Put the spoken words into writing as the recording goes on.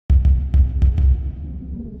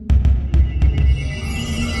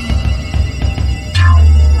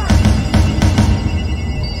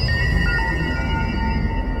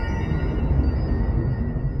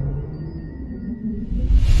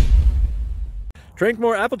Drink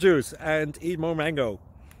more apple juice and eat more mango.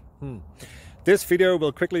 This video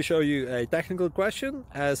will quickly show you a technical question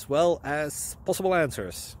as well as possible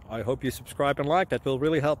answers. I hope you subscribe and like, that will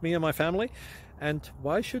really help me and my family. And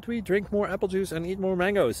why should we drink more apple juice and eat more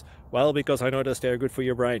mangoes? Well, because I noticed they're good for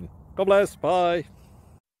your brain. God bless, bye!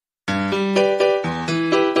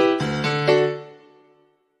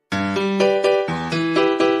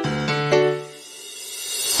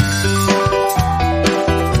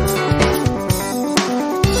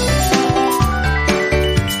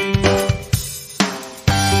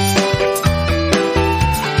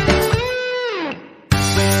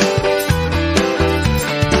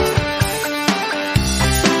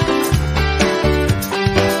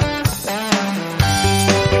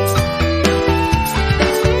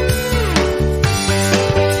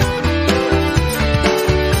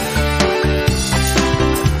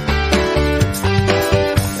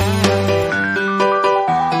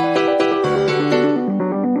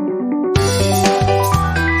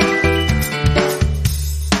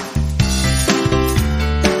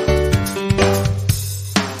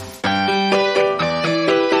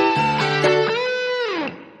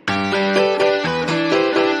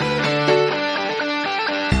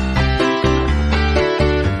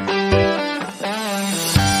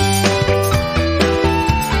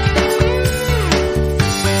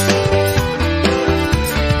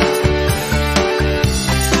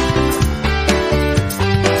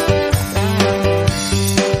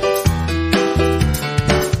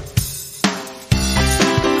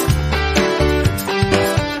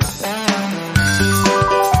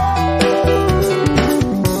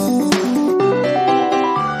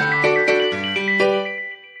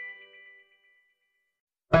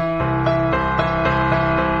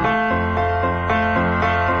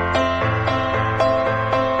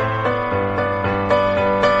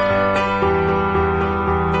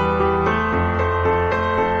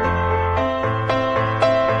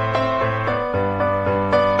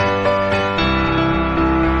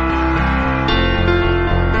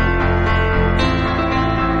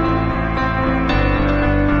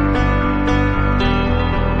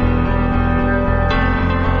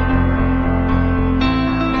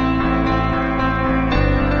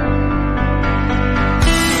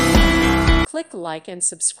 Click like and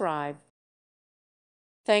subscribe.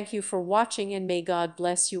 Thank you for watching, and may God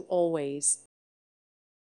bless you always.